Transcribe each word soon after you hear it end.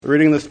The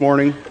reading this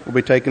morning will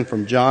be taken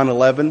from John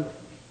 11,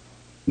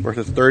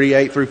 verses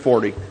 38 through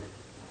 40.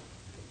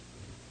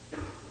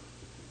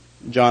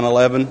 John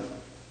 11,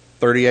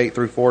 38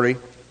 through 40.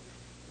 This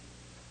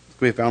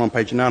will be found on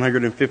page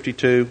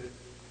 952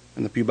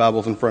 in the Pew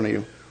Bibles in front of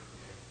you.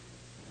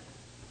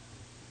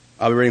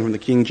 I'll be reading from the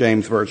King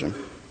James Version.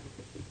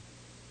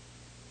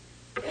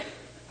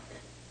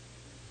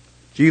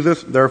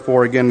 Jesus,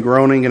 therefore, again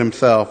groaning in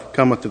himself,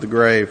 cometh to the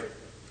grave.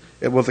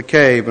 It was a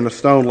cave, and a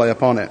stone lay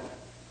upon it.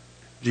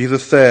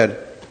 Jesus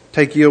said,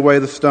 Take ye away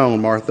the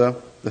stone. Martha,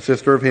 the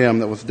sister of him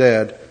that was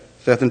dead,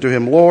 saith unto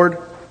him, Lord,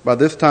 by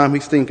this time he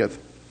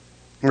stinketh,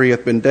 for he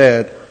hath been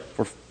dead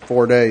for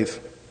 4 days.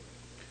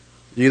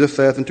 Jesus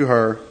saith unto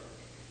her,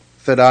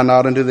 Said I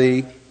not unto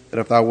thee, that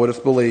if thou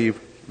wouldest believe,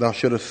 thou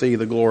shouldest see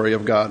the glory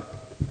of God?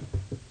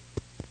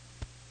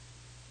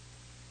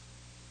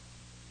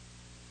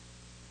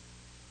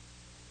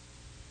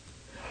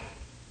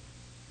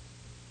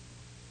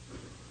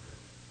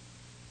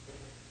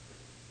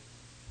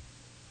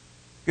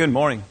 Good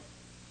morning.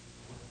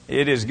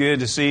 It is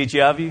good to see each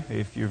of you.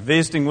 If you're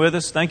visiting with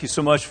us, thank you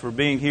so much for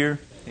being here.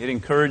 It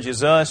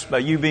encourages us by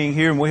you being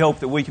here, and we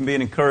hope that we can be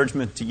an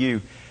encouragement to you.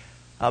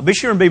 Be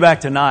sure and be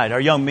back tonight. Our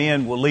young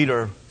men will lead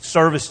our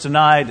service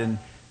tonight, and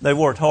they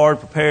worked hard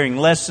preparing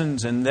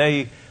lessons, and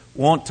they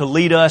want to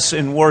lead us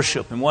in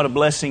worship. And what a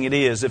blessing it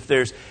is. If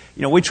there's,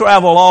 we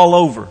travel all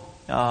over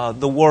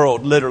the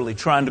world, literally,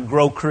 trying to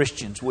grow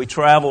Christians. We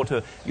travel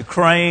to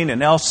Ukraine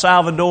and El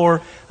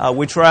Salvador.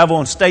 We travel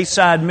on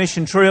stateside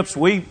mission trips.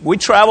 We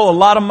travel a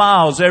lot of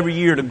miles every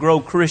year to grow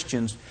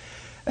Christians.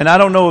 And I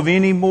don't know of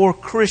any more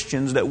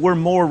Christians that we're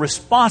more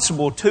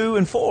responsible to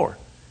and for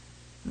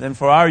than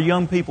for our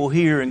young people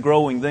here and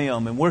growing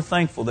them. And we're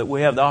thankful that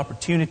we have the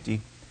opportunity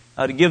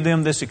to give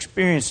them this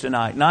experience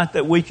tonight. Not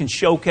that we can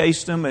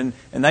showcase them and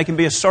they can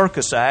be a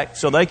circus act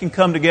so they can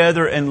come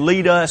together and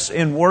lead us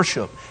in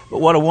worship. But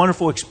what a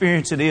wonderful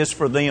experience it is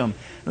for them.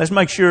 Let's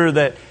make sure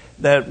that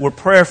we're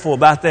prayerful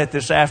about that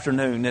this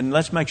afternoon. And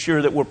let's make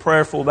sure that we're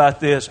prayerful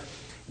about this,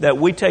 that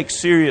we take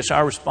serious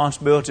our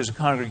responsibility as a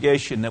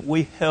congregation, that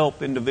we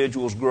help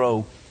individuals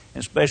grow,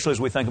 and especially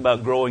as we think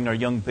about growing our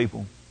young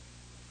people.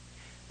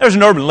 There's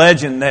an urban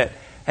legend that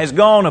has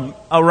gone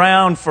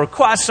around for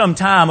quite some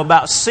time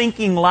about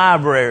sinking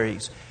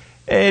libraries.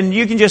 And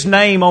you can just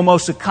name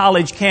almost a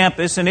college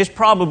campus, and it's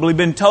probably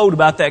been told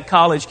about that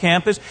college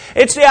campus.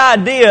 It's the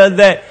idea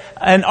that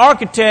an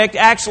architect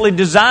actually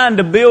designed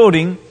a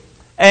building,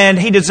 and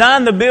he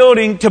designed the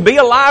building to be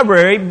a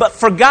library, but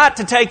forgot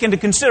to take into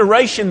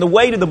consideration the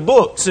weight of the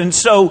books. And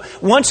so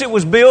once it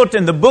was built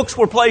and the books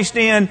were placed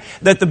in,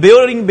 that the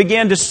building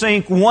began to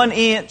sink 1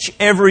 inch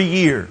every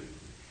year.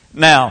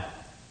 Now,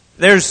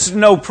 there's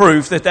no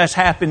proof that that's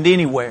happened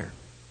anywhere.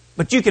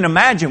 But you can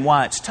imagine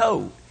why it's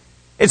told.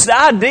 It's the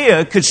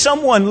idea, could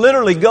someone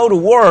literally go to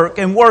work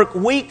and work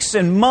weeks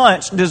and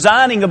months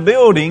designing a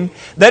building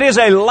that is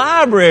a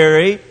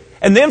library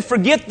and then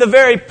forget the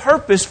very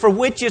purpose for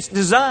which it's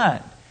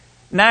designed?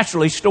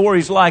 Naturally,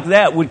 stories like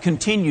that would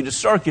continue to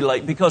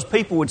circulate because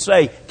people would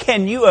say,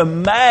 can you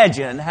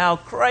imagine how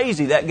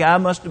crazy that guy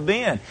must have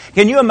been?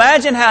 Can you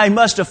imagine how he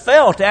must have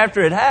felt after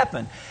it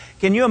happened?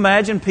 Can you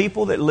imagine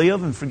people that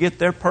live and forget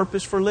their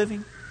purpose for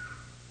living?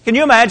 Can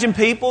you imagine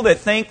people that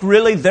think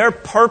really their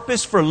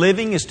purpose for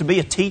living is to be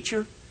a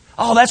teacher?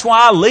 Oh, that's why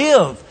I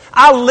live.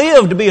 I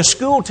live to be a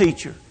school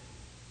teacher.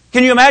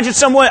 Can you imagine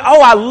someone,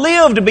 I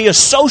live to be a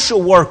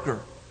social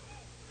worker.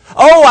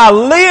 Oh, I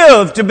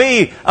live to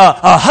be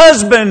a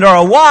husband or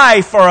a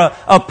wife or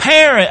a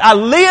parent. I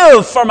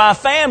live for my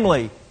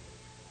family.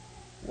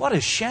 What a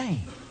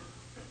shame.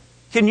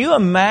 Can you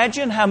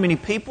imagine how many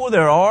people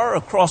there are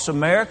across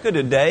America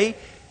today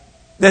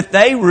that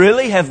they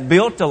really have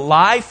built a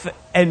life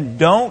and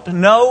don't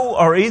know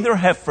or either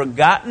have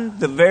forgotten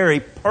the very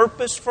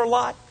purpose for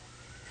life?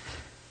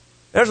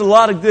 There's a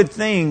lot of good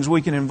things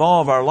we can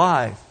involve our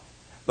life.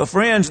 But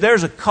friends,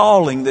 there's a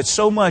calling that's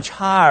so much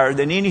higher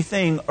than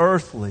anything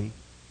earthly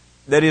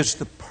that is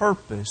the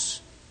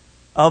purpose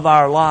of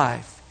our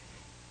life.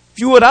 If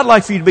you would, I'd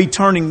like for you to be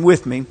turning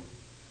with me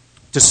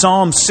to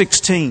Psalm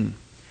 16.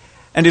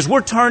 And as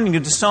we're turning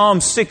to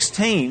Psalm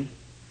 16,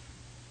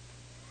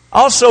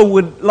 I also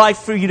would like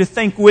for you to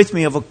think with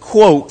me of a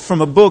quote from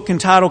a book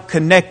entitled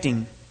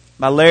Connecting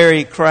by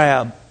Larry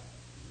Crabb.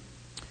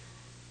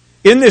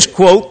 In this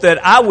quote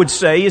that I would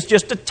say is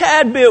just a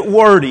tad bit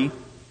wordy,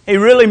 he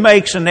really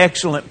makes an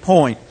excellent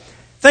point.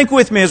 Think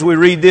with me as we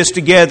read this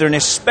together, and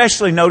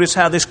especially notice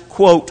how this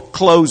quote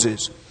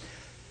closes.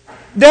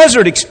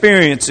 Desert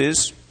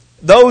experiences,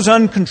 those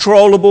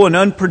uncontrollable and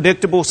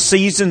unpredictable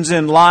seasons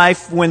in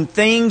life when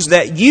things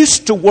that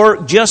used to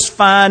work just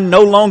fine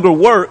no longer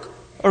work,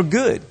 are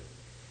good.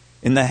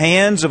 In the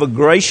hands of a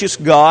gracious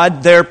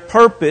God, their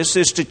purpose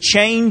is to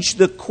change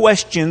the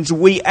questions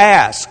we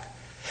ask.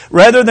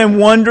 Rather than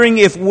wondering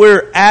if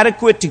we're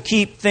adequate to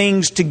keep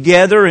things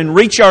together and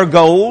reach our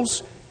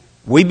goals,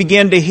 we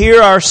begin to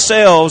hear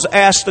ourselves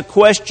ask the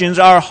questions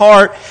our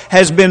heart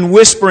has been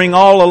whispering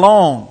all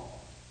along.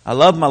 I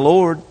love my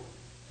Lord.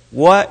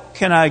 What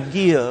can I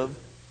give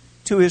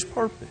to His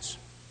purpose?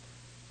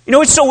 You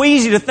know, it's so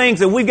easy to think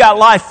that we've got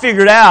life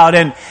figured out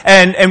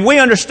and we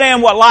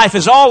understand what life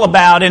is all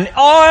about, and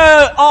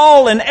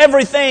all and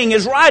everything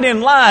is right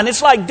in line.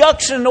 It's like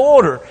ducks in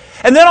order.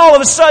 And then all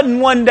of a sudden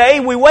one day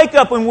we wake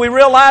up and we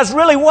realize,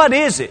 really, what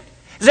is it?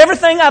 Is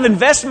everything I've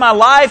invested in my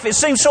life, it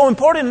seems so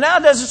important, and now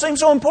it doesn't seem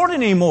so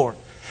important anymore.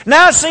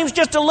 Now it seems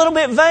just a little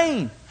bit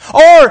vain.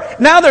 Or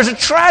now there's a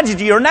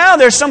tragedy, or now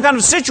there's some kind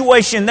of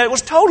situation that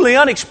was totally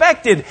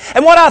unexpected.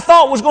 And what I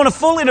thought was going to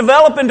fully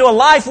develop into a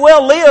life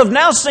well lived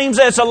now seems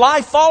that it's a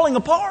life falling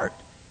apart.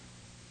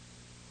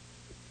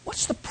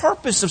 What's the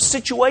purpose of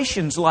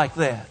situations like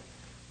that?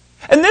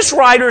 And this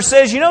writer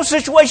says,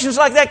 situations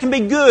like that can be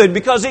good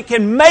because it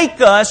can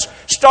make us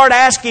start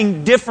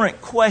asking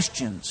different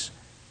questions.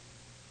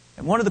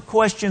 And one of the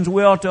questions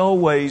we ought to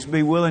always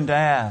be willing to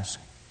ask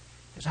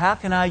is, how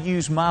can I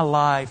use my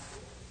life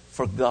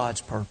for God's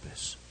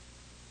purpose?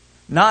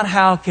 Not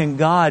how can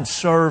God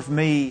serve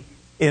me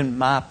in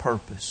my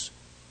purpose.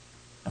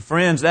 Now,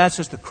 friends, that's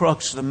just the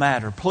crux of the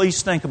matter.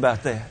 Please think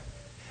about that.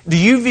 Do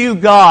you view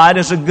God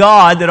as a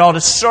God that ought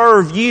to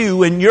serve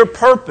you in your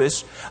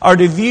purpose, or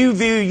do you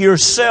view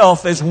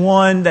yourself as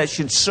one that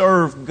should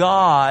serve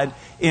God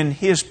in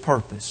His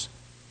purpose?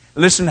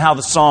 Listen to how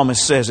the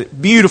psalmist says it.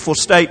 Beautiful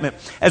statement.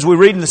 As we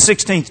read in the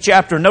 16th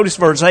chapter, notice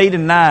verse 8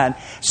 and 9.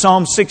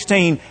 Psalm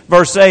 16,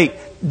 verse 8.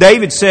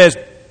 David says,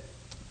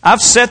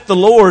 I've set the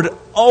Lord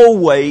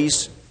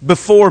always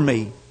before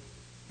me.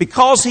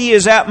 Because He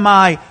is at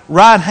my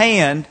right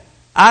hand,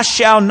 I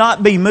shall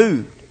not be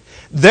moved.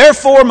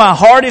 Therefore my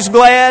heart is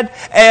glad,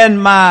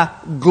 and my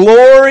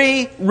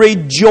glory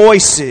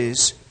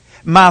rejoices.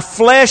 My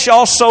flesh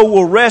also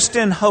will rest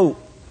in hope.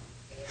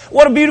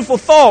 What a beautiful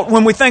thought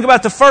when we think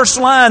about the first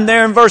line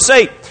there in verse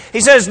 8. He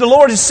says, the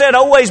Lord is set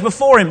always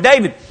before him.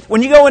 David,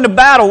 when you go into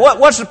battle,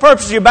 what's the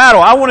purpose of your battle?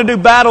 I want to do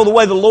battle the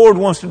way the Lord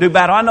wants to do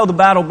battle. I know the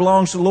battle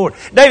belongs to the Lord.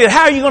 David,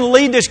 how are you going to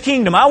lead this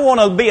kingdom? I want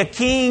to be a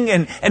king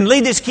and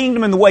lead this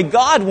kingdom in the way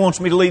God wants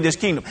me to lead this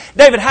kingdom.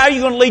 David, how are you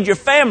going to lead your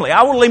family?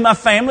 I want to lead my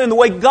family in the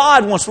way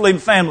God wants to lead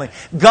my family.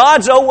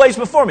 God's always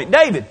before me.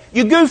 David,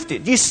 you goofed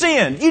it. You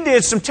sinned. You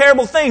did some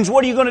terrible things.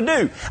 What are you going to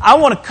do? I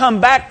want to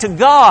come back to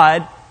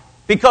God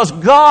because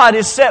God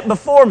is set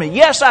before me.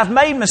 Yes, I've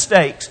made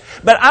mistakes,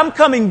 but I'm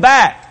coming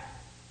back.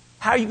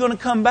 How are you going to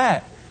come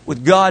back?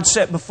 With God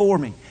set before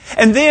me.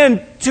 And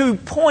then to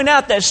point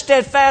out that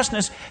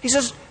steadfastness, he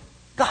says,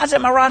 God's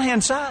at my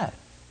right-hand side.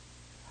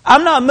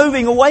 I'm not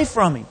moving away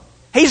from Him.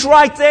 He's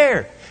right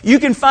there. You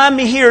can find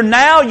me here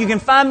now. You can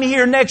find me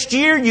here next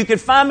year. You can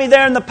find me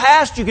there in the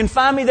past. You can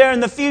find me there in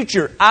the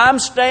future. I'm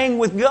staying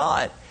with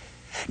God.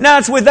 Now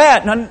it's with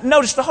that. Now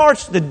notice the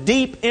heart's the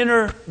deep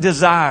inner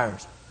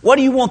desires. What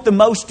do you want the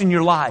most in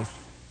your life?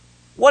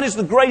 What is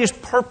the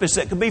greatest purpose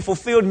that could be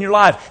fulfilled in your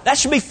life? That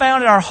should be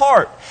found in our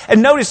heart.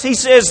 And notice he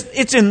says,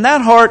 it's in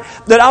that heart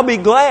that I'll be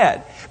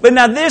glad. But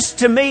now this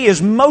to me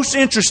is most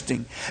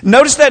interesting.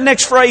 Notice that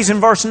next phrase in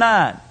verse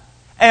 9.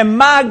 And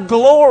my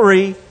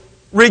glory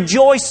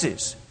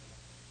rejoices.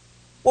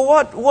 Well,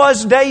 what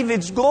was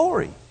David's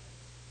glory?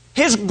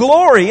 His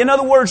glory, in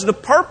other words, the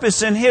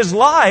purpose in his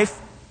life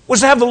was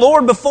to have the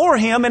Lord before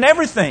him in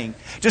everything.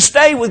 To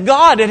stay with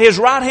God at His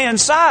right-hand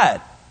side.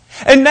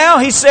 And now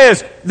he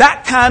says,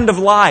 that kind of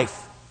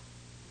life,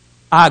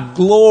 I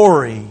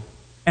glory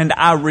and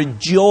I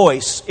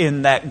rejoice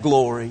in that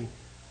glory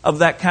of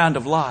that kind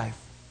of life.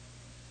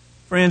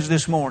 Friends,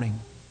 this morning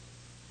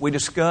we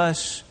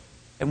discuss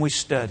and we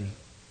study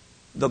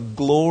the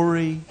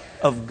glory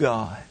of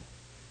God.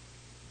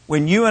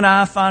 When you and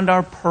I find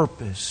our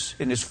purpose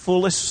in its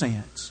fullest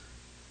sense,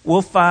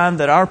 we'll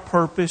find that our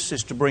purpose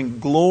is to bring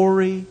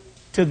glory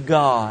to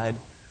God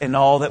in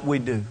all that we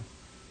do.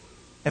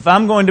 If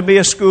I'm going to be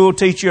a school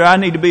teacher, I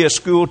need to be a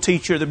school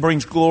teacher that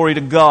brings glory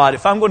to God.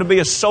 If I'm going to be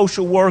a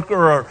social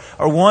worker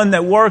or one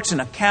that works in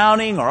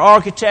accounting or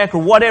architect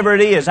or whatever it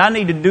is, I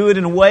need to do it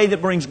in a way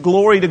that brings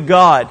glory to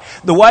God.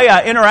 The way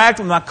I interact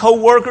with my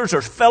co-workers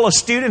or fellow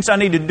students, I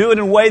need to do it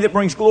in a way that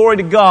brings glory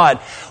to God.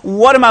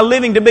 What am I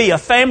living to be? A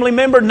family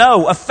member?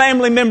 No, a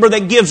family member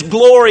that gives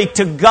glory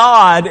to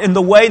God in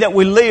the way that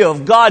we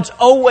live. God's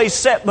always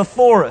set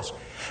before us.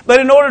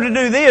 But in order to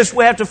do this,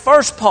 we have to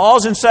first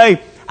pause and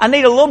say, I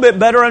need a little bit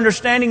better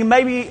understanding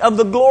maybe of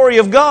the glory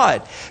of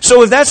God.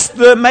 So if that's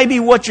maybe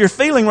what you're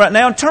feeling right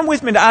now, turn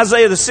with me to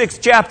Isaiah the 6th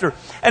chapter.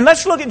 And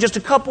let's look at just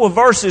a couple of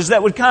verses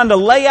that would kind of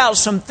lay out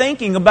some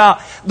thinking about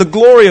the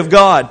glory of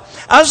God.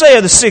 Isaiah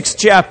the 6th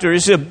chapter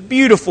is a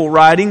beautiful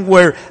writing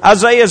where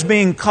Isaiah is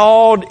being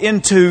called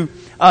into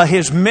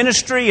his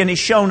ministry and he's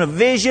shown a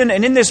vision.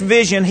 And in this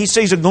vision he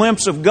sees a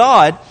glimpse of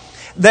God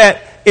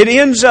that it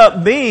ends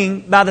up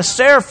being, by the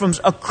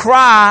seraphims, a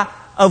cry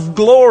of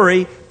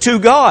glory to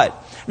God.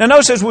 Now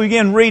notice as we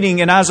begin reading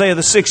in Isaiah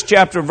the 6th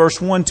chapter,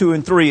 verse 1, 2,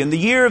 and 3. In the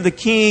year of the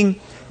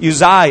king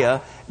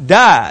Uzziah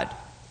died,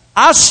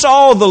 I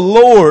saw the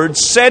Lord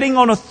sitting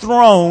on a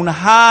throne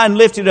high and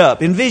lifted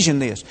up. Envision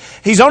this.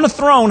 He's on a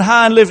throne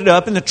high and lifted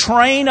up, and the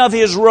train of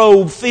His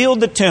robe filled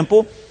the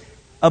temple.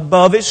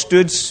 Above it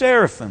stood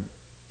seraphim.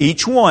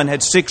 Each one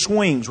had 6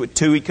 wings. With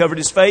 2 he covered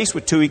his face,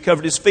 with 2 he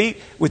covered his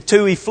feet, with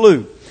 2 he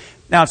flew.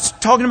 Now, it's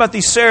talking about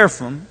these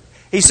seraphim.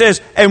 He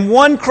says, and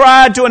one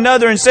cried to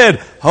another and said,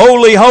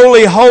 Holy,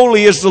 holy,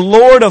 holy is the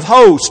Lord of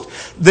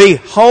hosts. The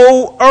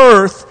whole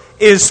earth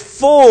is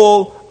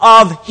full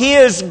of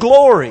His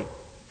glory.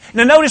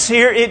 Now notice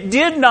here, it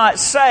did not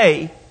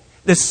say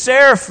the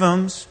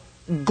seraphims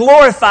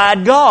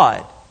glorified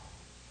God.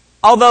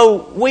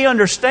 Although we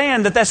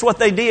understand that that's what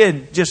they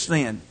did just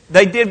then.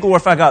 They did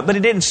glorify God, but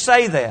it didn't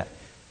say that.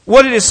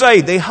 What did it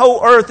say? The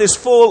whole earth is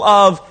full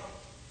of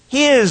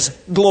His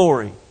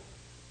glory.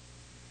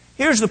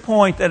 Here's the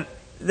point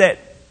that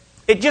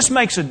it just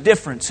makes a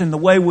difference in the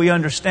way we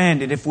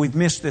understand it if we've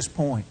missed this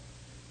point.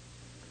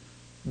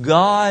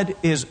 God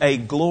is a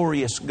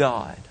glorious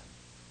God.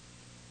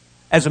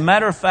 As a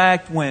matter of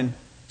fact, when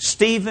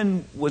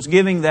Stephen was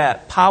giving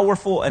that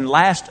powerful and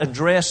last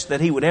address that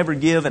he would ever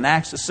give in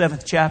Acts the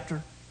 7th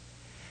chapter,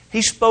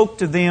 he spoke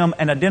to them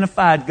and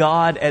identified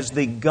God as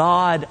the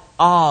God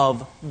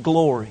of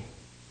glory.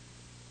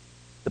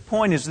 The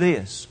point is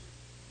this: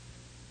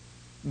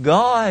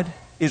 God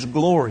is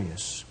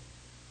glorious,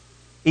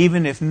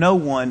 even if no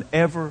one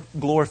ever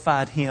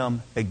glorified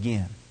Him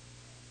again.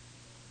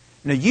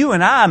 Now, you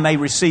and I may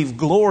receive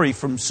glory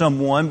from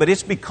someone, but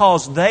it's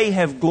because they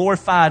have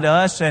glorified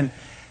us, and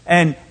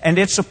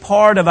it's a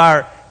part of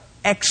our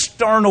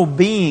external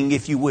being,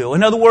 if you will.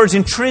 In other words,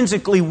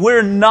 intrinsically,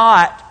 we're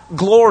not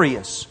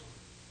glorious.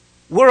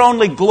 We're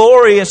only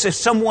glorious if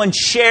someone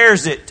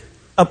shares it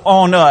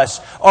upon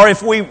us, or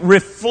if we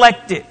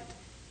reflect it.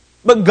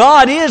 But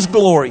God is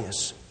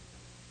glorious.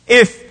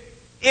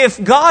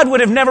 If God would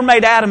have never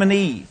made Adam and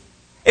Eve,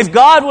 if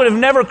God would have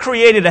never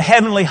created a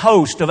heavenly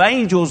host of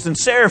angels and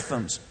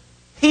seraphims,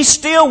 He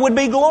still would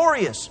be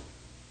glorious.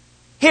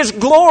 His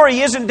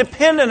glory isn't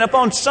dependent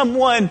upon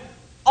someone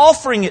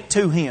offering it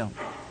to Him.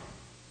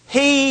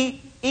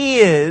 He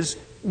is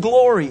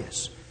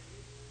glorious.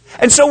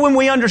 And so when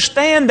we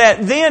understand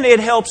that, then it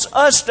helps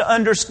us to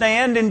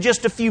understand in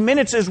just a few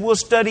minutes as we'll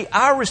study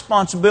our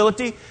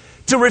responsibility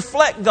to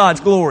reflect God's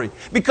glory.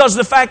 Because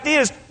the fact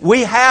is,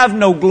 we have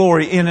no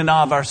glory in and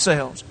of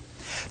ourselves.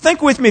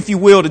 Think with me, if you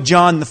will, to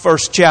John, the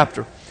 1st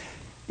chapter.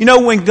 You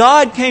know, when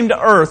God came to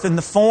earth in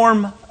the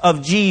form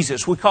of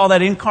Jesus, we call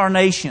that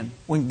incarnation.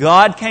 When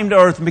God came to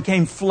earth and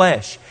became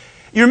flesh.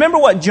 You remember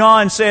what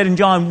John said in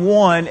John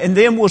 1, and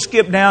then we'll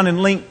skip down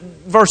and link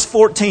verse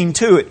 14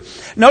 to it.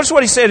 Notice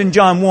what he said in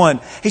John 1.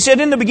 He said,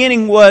 in the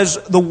beginning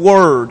was the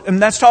Word.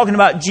 And that's talking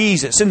about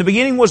Jesus. In the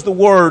beginning was the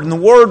Word, and the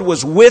Word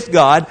was with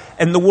God,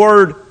 and the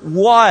Word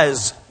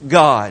was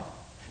God.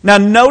 Now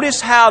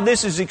notice how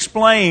this is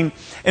explained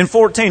in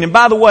 14. And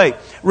by the way,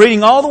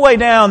 reading all the way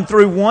down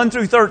through 1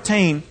 through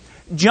 13,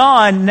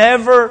 John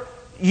never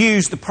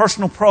used the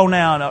personal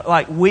pronoun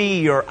like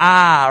we or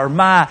I or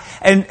my.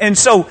 And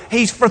so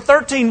for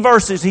 13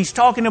 verses, he's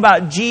talking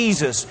about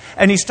Jesus.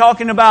 And he's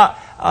talking about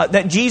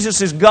that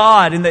Jesus is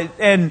God,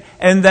 and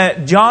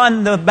that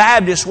John the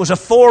Baptist was a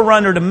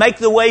forerunner to make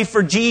the way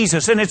for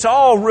Jesus. And it's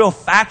all real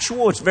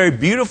factual. It's very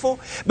beautiful.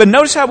 But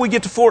notice how we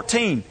get to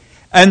 14.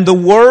 And the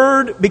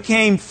Word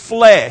became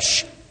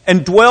flesh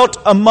and dwelt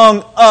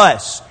among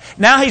us.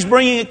 Now he's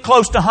bringing it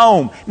close to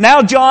home.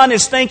 Now John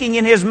is thinking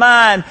in his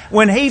mind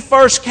when he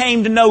first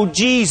came to know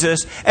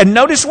Jesus. And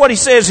notice what he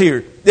says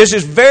here. This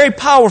is very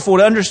powerful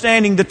to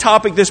understanding the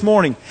topic this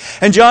morning.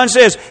 And John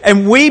says,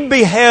 and we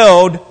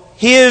beheld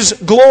His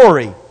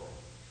glory.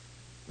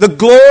 The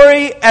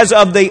glory as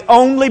of the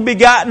only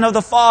begotten of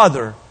the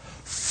Father,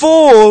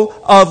 full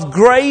of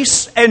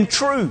grace and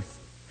truth.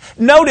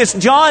 Notice,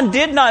 John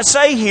did not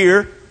say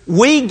here,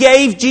 we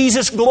gave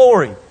Jesus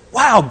glory.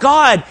 Wow,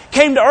 God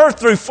came to earth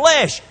through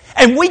flesh,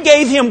 and we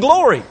gave Him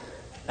glory.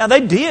 Now,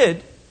 they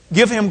did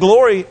give Him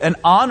glory and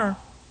honor,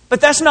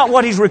 but that's not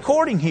what he's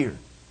recording here.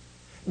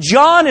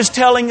 John is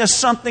telling us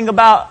something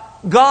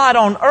about God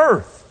on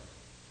earth.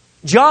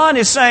 John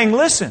is saying,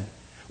 listen,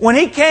 when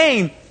He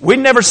came, we'd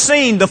never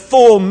seen the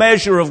full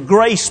measure of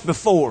grace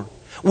before.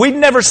 We'd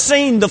never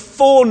seen the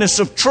fullness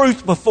of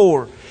truth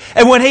before.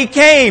 And when He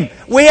came,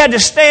 we had to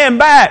stand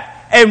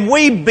back and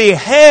we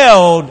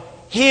beheld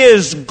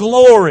His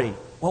glory.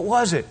 What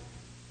was it?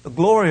 The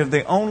glory of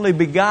the only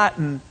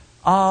begotten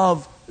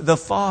of the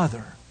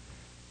Father.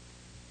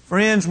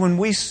 Friends, when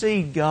we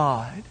see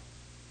God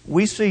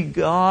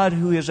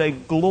who is a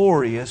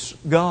glorious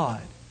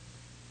God.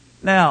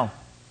 Now,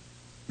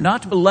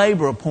 not to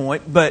belabor a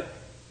point, but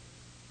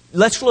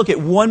let's look at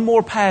one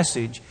more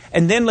passage,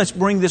 and then let's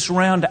bring this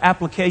around to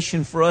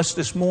application for us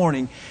this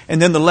morning,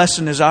 and then the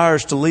lesson is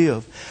ours to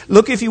live.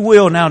 Look, if you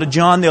will, now to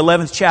John the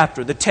 11th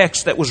chapter, the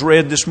text that was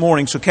read this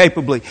morning so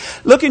capably.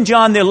 Look in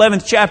John the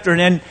 11th chapter,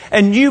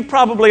 and you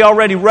probably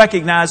already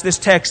recognize this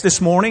text this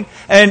morning,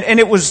 and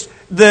it was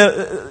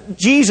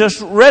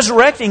Jesus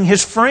resurrecting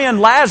his friend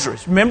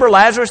Lazarus. Remember,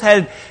 Lazarus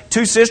had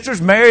two sisters,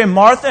 Mary and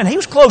Martha, and he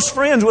was close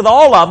friends with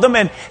all of them,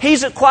 and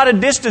he's at quite a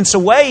distance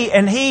away,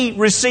 and he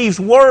receives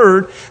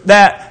word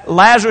that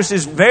Lazarus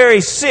is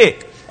very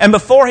sick. And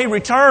before he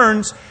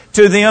returns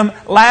to them,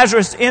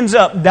 Lazarus ends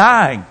up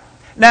dying.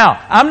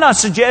 Now, I'm not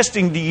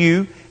suggesting to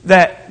you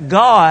that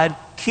God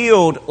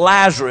killed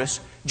Lazarus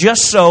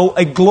just so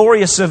a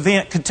glorious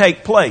event could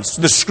take place.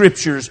 The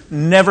Scriptures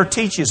never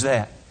teaches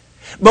that.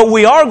 But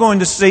we are going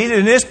to see that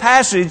in this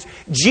passage,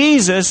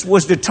 Jesus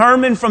was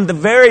determined from the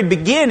very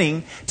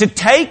beginning to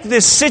take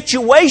this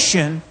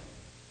situation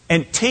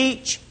and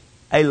teach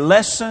a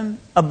lesson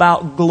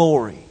about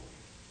glory.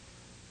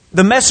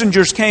 The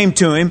messengers came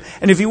to him,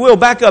 and if you will,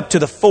 back up to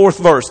the 4th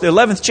verse, the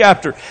 11th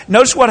chapter.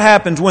 Notice what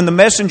happens when the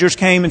messengers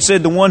came and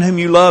said, the one whom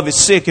you love is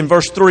sick, in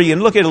verse 3.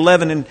 And look at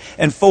 11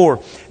 and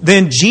 4.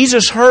 Then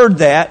Jesus heard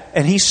that,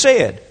 and He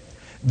said,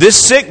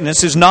 this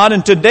sickness is not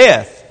unto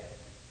death,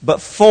 but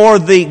for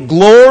the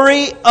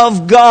glory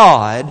of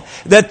God,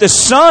 that the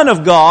Son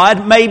of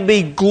God may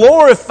be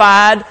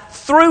glorified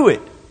through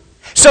it.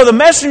 So the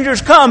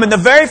messengers come, and the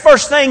very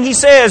first thing He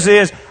says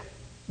is,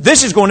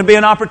 this is going to be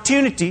an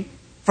opportunity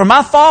for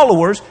my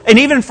followers, and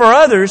even for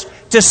others,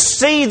 to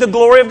see the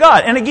glory of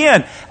God. And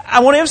again, I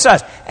want to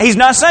emphasize, He's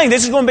not saying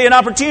this is going to be an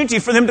opportunity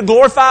for them to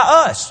glorify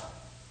us.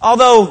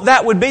 Although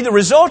that would be the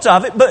result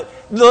of it, but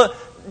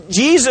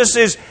Jesus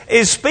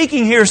is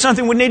speaking here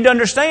something we need to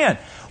understand.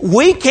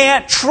 We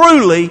can't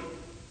truly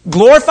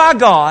glorify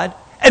God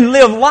and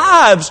live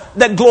lives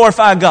that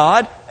glorify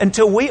God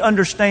until we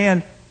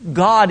understand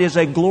God is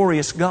a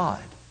glorious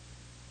God.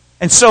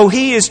 And so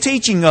He is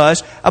teaching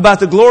us about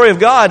the glory of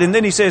God, and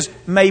then He says,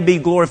 may be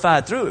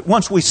glorified through it.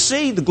 Once we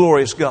see the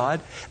glorious God,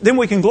 then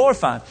we can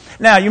glorify Him.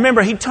 Now, you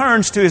remember, He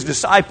turns to His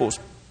disciples,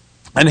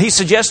 and He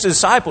suggests to the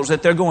disciples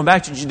that they're going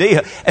back to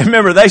Judea. And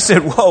remember, they said,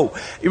 whoa,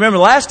 you remember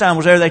last time I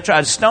was there, they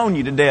tried to stone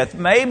you to death.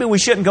 Maybe we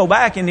shouldn't go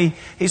back. And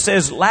He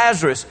says,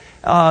 Lazarus,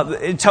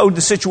 it told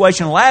the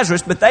situation of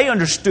Lazarus, but they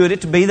understood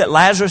it to be that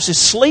Lazarus is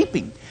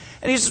sleeping.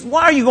 And He says,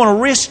 why are you going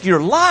to risk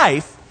your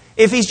life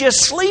if he's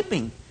just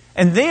sleeping?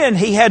 And then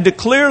He had to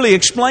clearly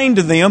explain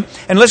to them,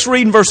 and let's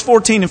read in verse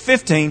 14 and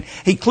 15.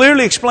 He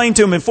clearly explained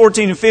to them in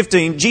 14 and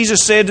 15,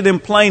 Jesus said to them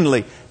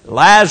plainly,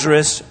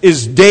 Lazarus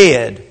is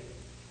dead,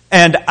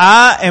 and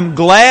I am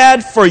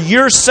glad for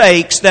your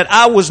sakes that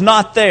I was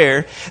not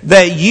there,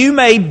 that you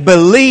may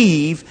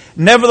believe.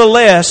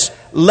 Nevertheless,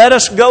 let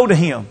us go to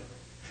him.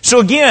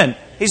 So again,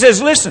 He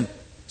says, listen,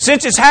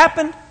 since it's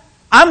happened,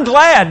 I'm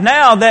glad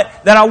now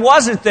that I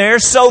wasn't there,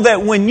 so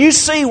that when you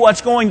see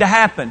what's going to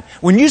happen,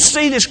 when you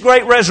see this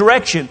great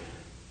resurrection,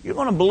 you're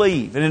going to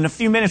believe. And in a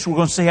few minutes we're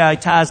going to see how He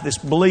ties this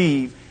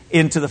believe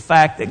into the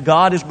fact that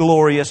God is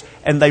glorious,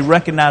 and they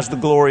recognize the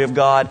glory of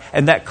God,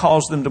 and that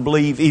caused them to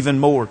believe even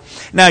more.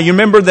 Now, you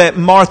remember that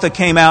Martha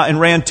came out and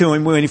ran to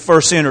Him when He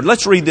first entered.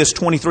 Let's read this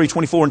 23,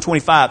 24, and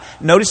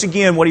 25. Notice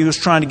again what He was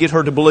trying to get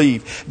her to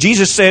believe.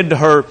 Jesus said to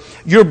her,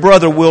 your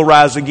brother will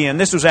rise again.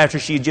 This was after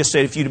she had just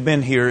said, if you'd have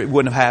been here, it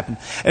wouldn't have happened.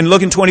 And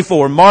look in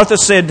 24. Martha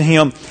said to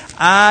Him,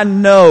 I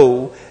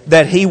know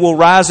that he will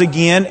rise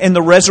again in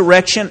the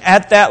resurrection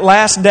at that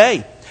last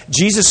day.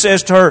 Jesus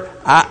says to her,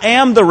 I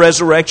am the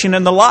resurrection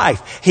and the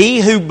life.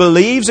 He who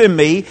believes in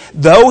Me,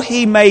 though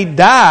he may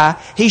die,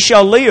 he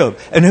shall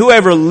live. And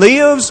whoever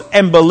lives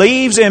and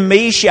believes in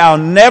Me shall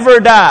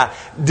never die.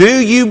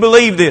 Do you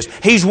believe this?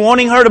 He's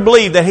wanting her to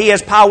believe that He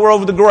has power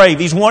over the grave.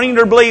 He's wanting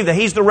her to believe that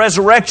He's the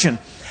resurrection.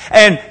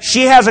 And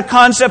she has a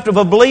concept of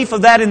a belief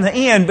of that in the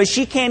end, but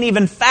she can't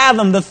even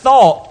fathom the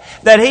thought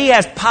that He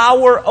has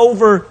power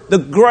over the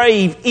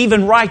grave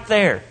even right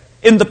there.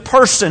 In the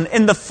person,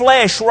 in the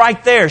flesh,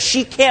 right there.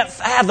 She can't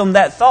fathom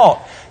that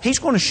thought. He's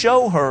going to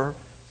show her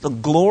the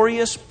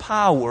glorious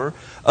power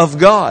of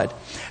God.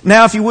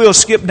 Now, if you will,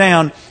 skip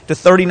down to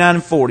 39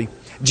 and 40.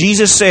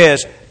 Jesus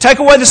says, take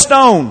away the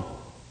stone.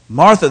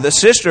 Martha, the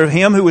sister of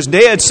him who was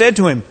dead, said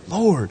to Him,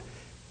 Lord,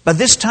 by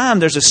this time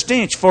there's a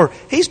stench, for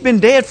he's been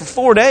dead for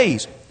 4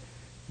 days.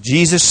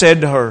 Jesus said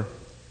to her,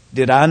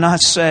 did I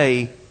not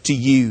say to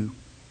you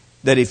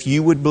that if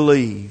you would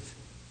believe,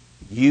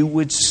 you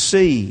would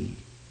see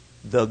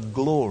the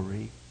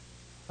glory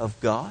of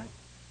God?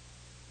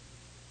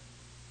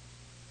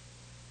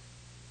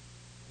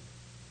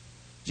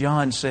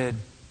 John said,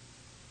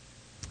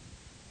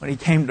 when He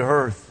came to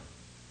earth,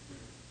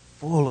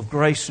 full of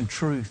grace and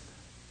truth,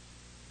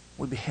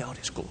 we beheld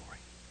His glory.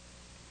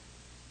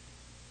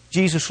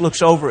 Jesus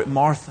looks over at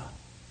Martha.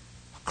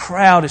 A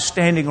crowd is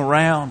standing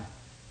around.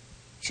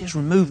 He says,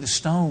 remove the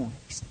stone.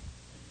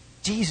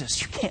 Jesus,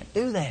 you can't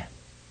do that.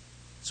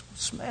 It's going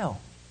to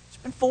smell. It's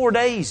been 4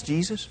 days,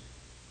 Jesus.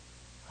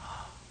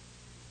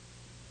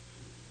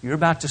 You're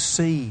about to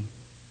see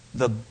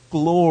the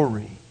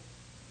glory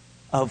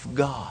of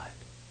God.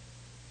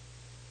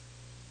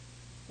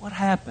 What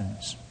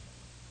happens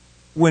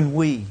when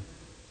we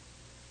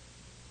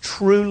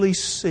truly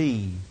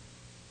see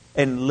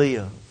and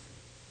live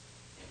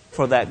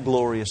for that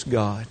glorious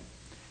God?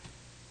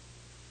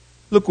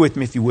 Look with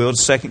me, if you will,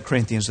 to 2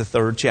 Corinthians, the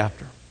 3rd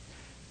chapter.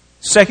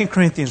 2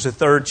 Corinthians, the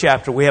 3rd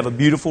chapter, we have a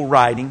beautiful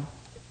writing.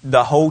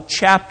 The whole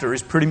chapter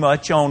is pretty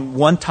much on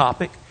one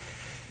topic.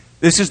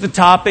 This is the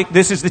topic,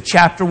 this is the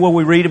chapter where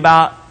we read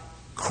about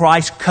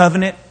Christ's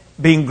covenant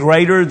being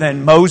greater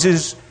than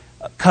Moses'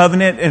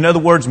 covenant. In other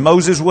words,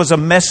 Moses was a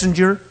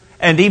messenger,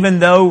 and even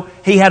though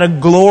he had a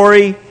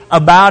glory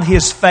about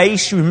His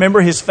face. You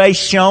remember His face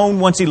shone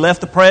once He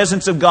left the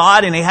presence of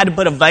God and He had to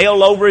put a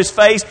veil over His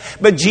face.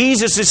 But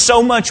Jesus is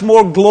so much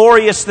more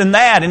glorious than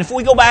that. And if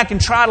we go back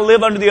and try to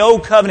live under the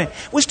old covenant,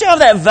 we still have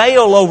that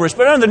veil over us.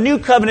 But under the new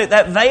covenant,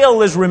 that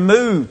veil is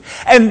removed.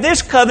 And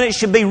this covenant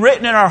should be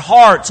written in our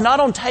hearts, not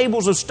on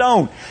tables of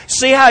stone.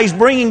 See how He's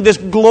bringing this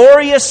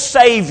glorious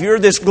Savior,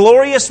 this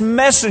glorious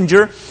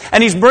messenger,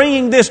 and He's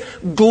bringing this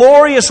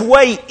glorious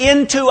way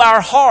into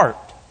our heart.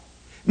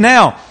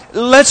 Now,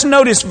 let's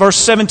notice verse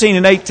 17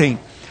 and 18.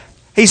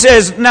 He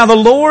says, "Now the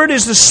Lord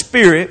is the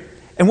Spirit,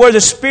 and where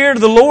the Spirit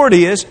of the Lord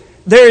is,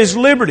 there is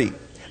liberty.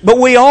 But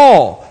we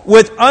all,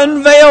 with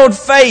unveiled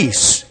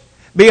face,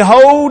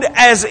 behold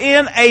as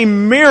in a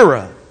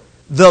mirror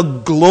the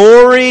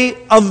glory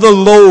of the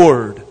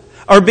Lord,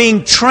 are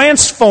being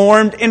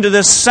transformed into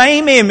the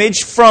same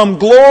image from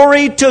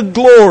glory to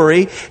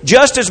glory,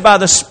 just as by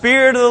the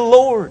Spirit of the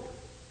Lord."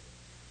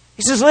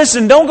 He says,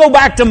 listen, don't go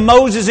back to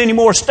Moses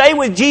anymore. Stay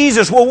with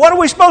Jesus. Well, what are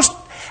we supposed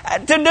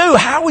to do?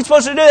 How are we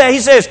supposed to do that? He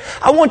says,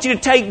 I want you to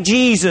take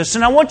Jesus,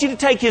 and I want you to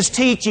take His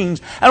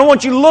teachings, and I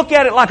want you to look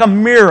at it like a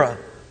mirror.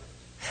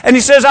 And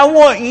He says, I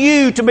want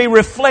you to be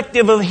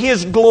reflective of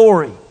His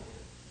glory.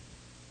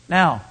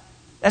 Now,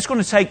 that's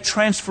going to take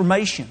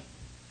transformation.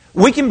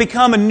 We can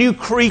become a new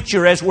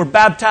creature as we're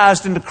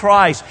baptized into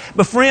Christ.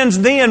 But friends,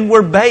 then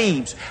we're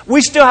babes.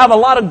 We still have a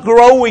lot of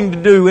growing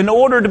to do in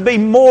order to be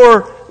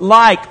more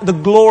like the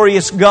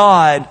glorious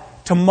God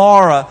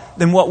tomorrow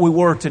than what we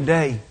were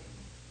today.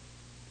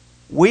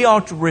 We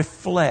ought to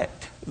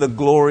reflect the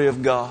glory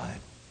of God.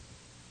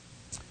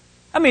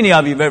 How many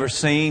of you have ever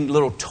seen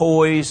little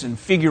toys and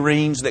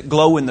figurines that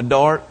glow in the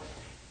dark?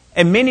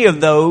 And many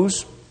of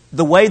those,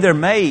 the way they're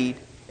made,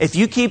 if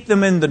you keep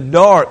them in the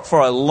dark for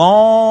a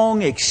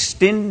long,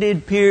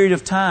 extended period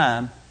of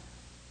time,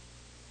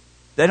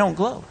 they don't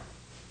glow.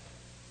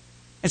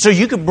 And so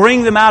you could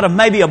bring them out of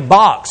maybe a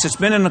box that's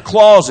been in a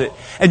closet,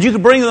 and you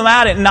could bring them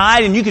out at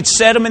night and you could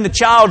set them in the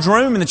child's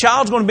room, and the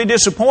child's going to be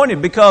disappointed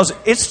because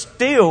it's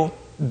still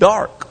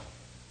dark.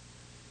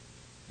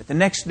 But the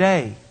next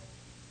day,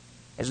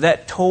 as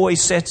that toy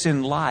sets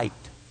in light,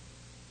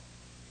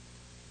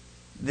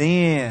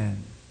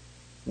 then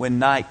when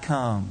night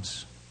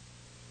comes,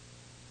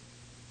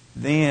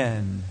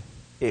 then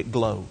it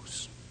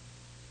glows.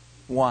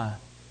 Why?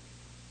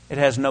 It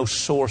has no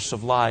source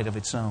of light of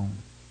its own.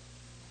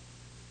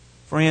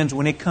 Friends,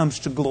 when it comes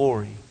to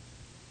glory,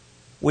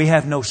 we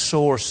have no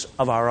source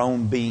of our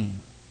own being.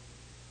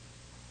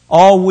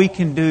 All we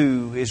can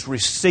do is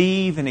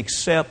receive and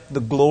accept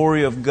the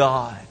glory of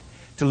God,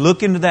 to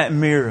look into that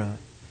mirror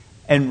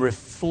and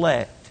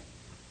reflect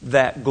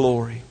that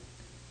glory.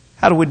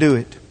 How do we do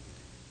it?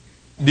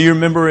 Do you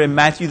remember in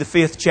Matthew the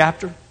 5th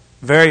chapter?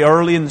 Very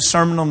early in the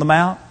Sermon on the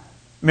Mount.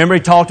 Remember, He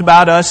talked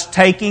about us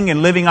taking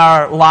and living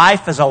our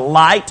life as a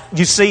light.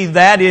 You see,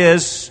 that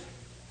is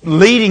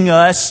leading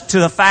us to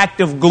the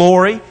fact of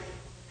glory.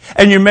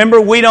 And you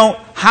remember, we don't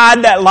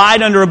hide that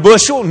light under a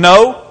bushel.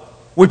 No.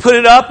 We put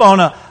it up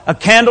on a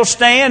candle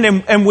stand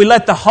and we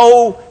let the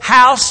whole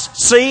house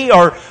see,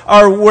 or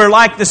we're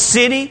like the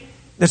city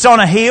that's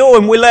on a hill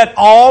and we let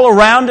all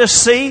around us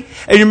see.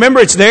 And you remember,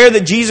 it's there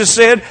that Jesus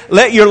said,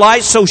 let your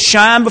light so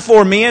shine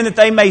before men that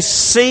they may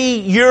see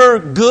your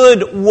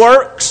good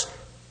works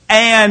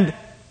and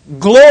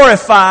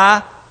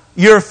glorify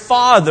your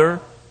Father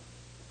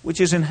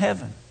which is in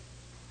heaven.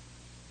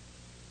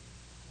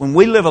 When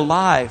we live a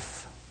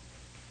life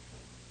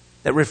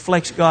that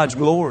reflects God's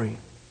glory,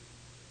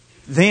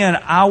 then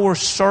our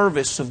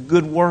service of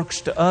good works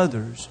to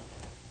others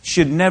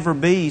should never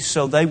be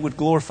so they would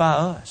glorify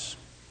us.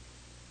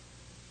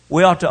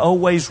 We ought to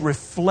always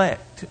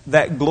reflect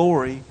that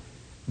glory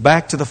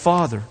back to the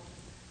Father.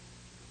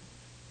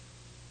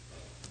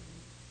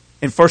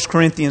 In 1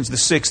 Corinthians, the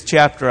 6th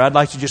chapter, I'd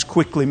like to just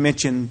quickly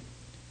mention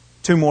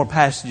two more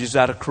passages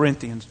out of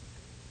Corinthians.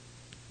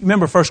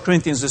 Remember 1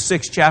 Corinthians, the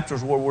 6th chapter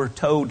is where we're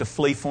told to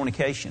flee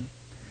fornication.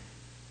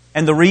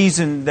 And the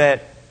reason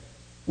that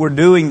we're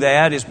doing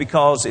that is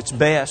because it's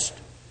best.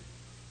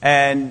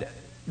 And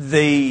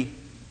the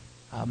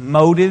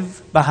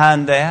motive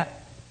behind that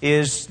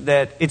is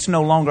that it's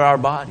no longer our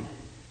body.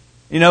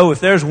 You know, if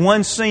there's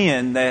one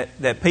sin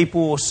that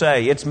people will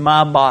say, it's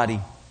my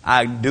body,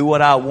 I do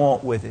what I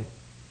want with it.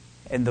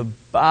 And the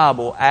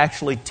Bible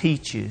actually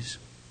teaches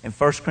in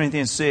 1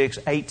 Corinthians 6,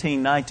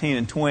 18, 19,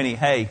 and 20,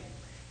 hey,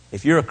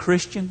 if you're a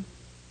Christian,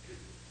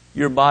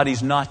 your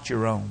body's not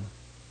your own.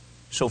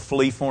 So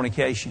flee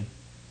fornication.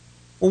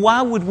 Well,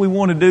 why would we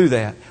want to do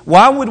that?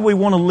 Why would we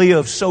want to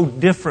live so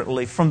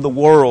differently from the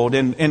world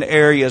in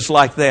areas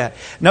like that?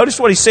 Notice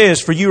what he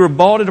says, for you are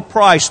bought at a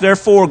price,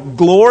 therefore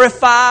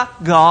glorify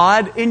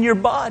God in your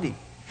body.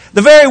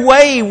 The very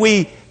way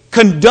we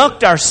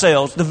conduct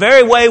ourselves, the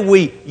very way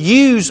we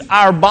use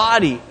our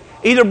body,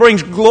 either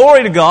brings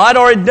glory to God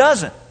or it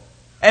doesn't.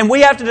 And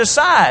we have to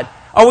decide,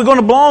 are we going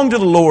to belong to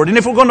the Lord? And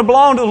if we're going to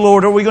belong to the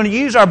Lord, are we going to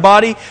use our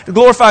body to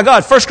glorify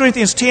God? 1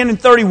 Corinthians 10 and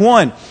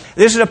 31.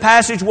 This is a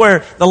passage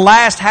where the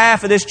last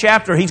half of this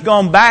chapter, he's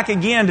gone back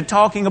again to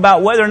talking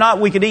about whether or not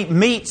we could eat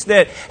meats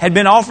that had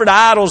been offered to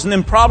idols and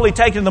then probably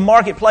taken to the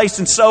marketplace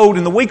and sold.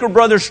 And the weaker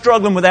brother's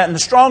struggling with that. And the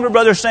stronger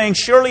brother's saying,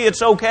 surely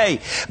it's okay.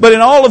 But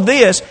in all of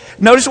this,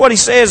 notice what he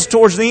says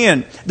towards the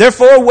end.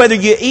 Therefore, whether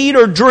you eat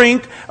or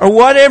drink or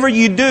whatever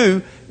you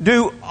do,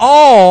 do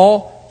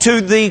all to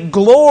the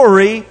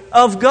glory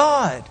of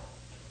God.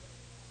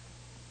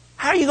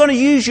 How are you going to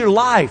use your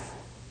life?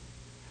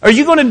 Are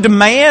you going to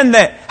demand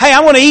that, hey,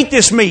 I want to eat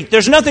this meat.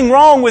 There's nothing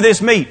wrong with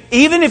this meat.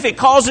 Even if it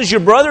causes your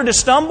brother to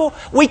stumble,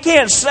 we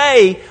can't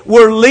say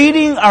we're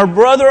leading our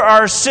brother or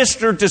our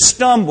sister to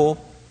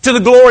stumble to the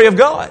glory of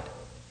God.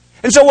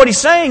 And so what he's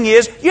saying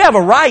is, you have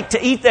a right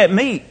to eat that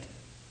meat.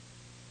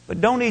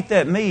 But don't eat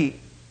that meat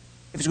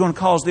if it's going to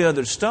cause the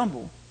other to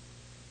stumble.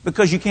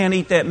 Because you can't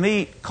eat that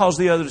meat, cause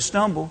the other to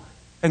stumble,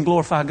 and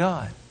glorify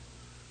God.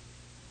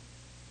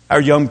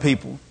 Our young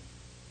people,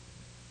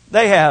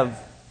 they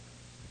have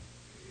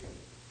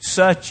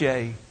such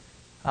a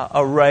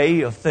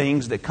array of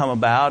things that come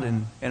about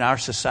in our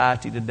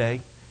society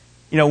today.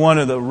 You know, one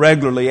of the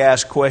regularly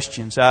asked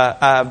questions,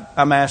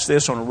 I'm asked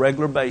this on a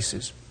regular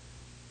basis.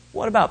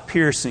 What about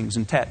piercings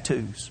and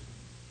tattoos?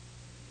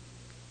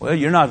 Well,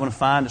 you're not going to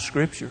find a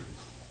scripture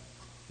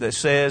that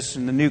says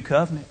in the New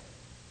Covenant,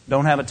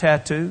 don't have a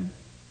tattoo,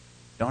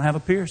 don't have a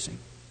piercing.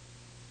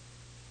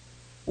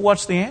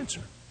 What's the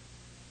answer?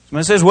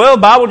 Someone says, well,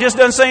 the Bible just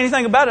doesn't say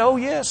anything about it. Oh,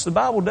 yes, the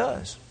Bible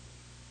does.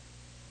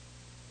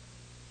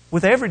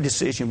 With every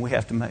decision we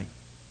have to make.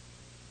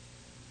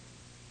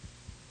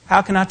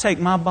 How can I take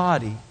my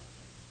body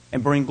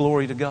and bring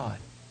glory to God?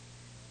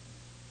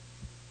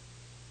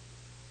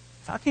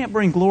 If I can't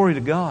bring glory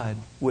to God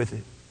with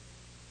it,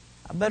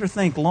 I better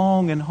think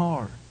long and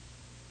hard.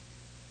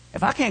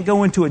 If I can't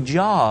go into a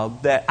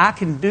job that I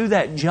can do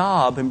that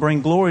job and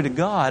bring glory to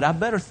God, I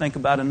better think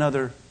about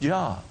another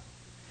job.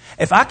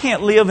 If I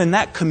can't live in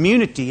that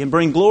community and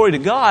bring glory to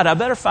God, I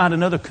better find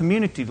another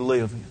community to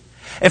live in.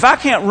 If I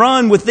can't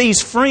run with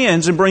these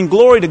friends and bring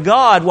glory to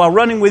God while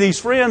running with these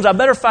friends, I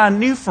better find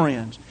new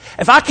friends.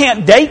 If I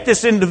can't date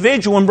this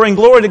individual and bring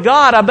glory to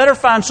God, I better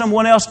find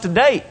someone else to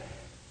date.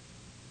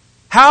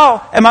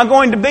 How am I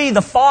going to be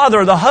the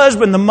father, the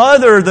husband, the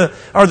mother,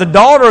 or the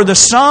daughter, or the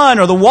son,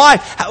 or the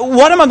wife?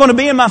 What am I going to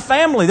be in my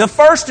family? The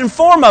first and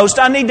foremost,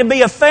 I need to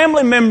be a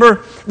family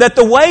member that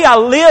the way I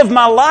live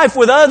my life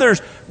with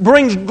others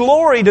brings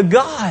glory to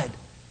God.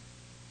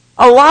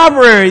 A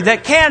library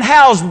that can't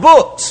house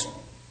books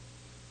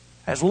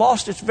has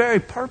lost its very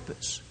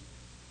purpose.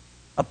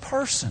 A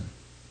person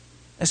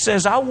that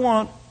says, I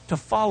want to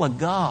follow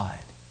God,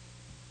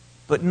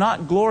 but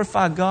not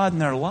glorify God in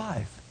their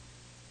life,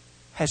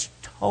 has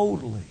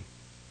totally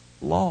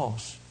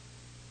lost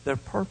their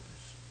purpose.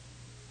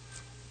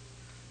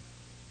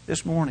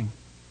 This morning,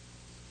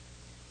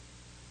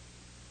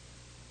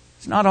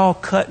 it's not all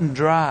cut and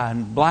dry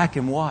and black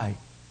and white,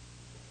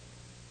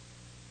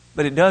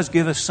 but it does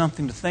give us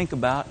something to think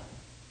about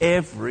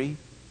every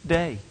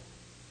day.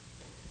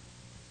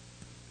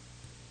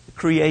 The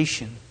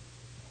creation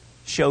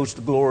shows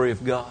the glory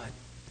of God.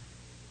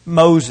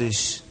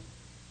 Moses,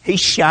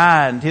 his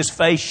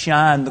face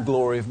shined the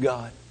glory of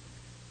God.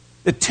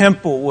 The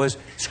temple was,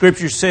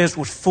 Scripture says,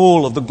 was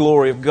full of the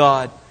glory of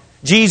God.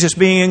 Jesus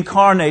being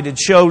incarnated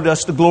showed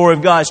us the glory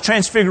of God. His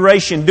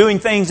transfiguration, doing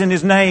things in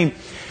His name.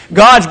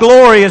 God's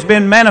glory has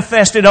been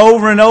manifested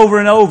over and over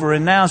and over.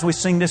 And now as we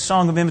sing this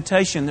song of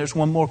invitation, there's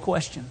one more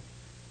question.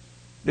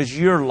 Does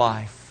your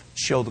life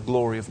show the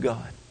glory of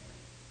God?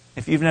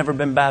 If you've never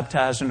been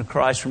baptized into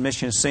Christ for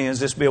remission of sins,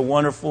 this will be a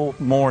wonderful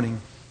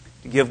morning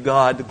to give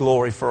God the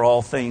glory for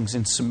all things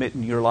and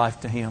submitting your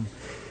life to Him.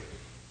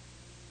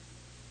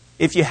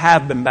 If you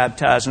have been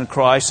baptized in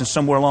Christ and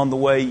somewhere along the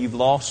way you've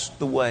lost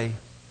the way,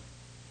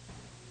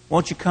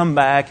 won't you come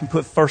back and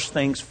put first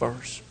things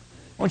first?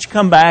 Won't you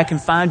come back and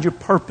find your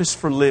purpose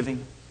for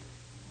living?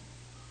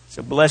 It's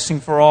a blessing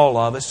for all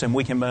of us, and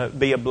we can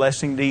be a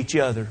blessing to each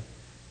other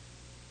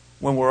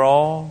when we're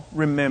all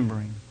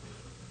remembering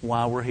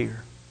why we're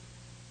here.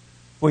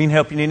 If we can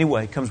help you in any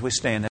way, come as we stand.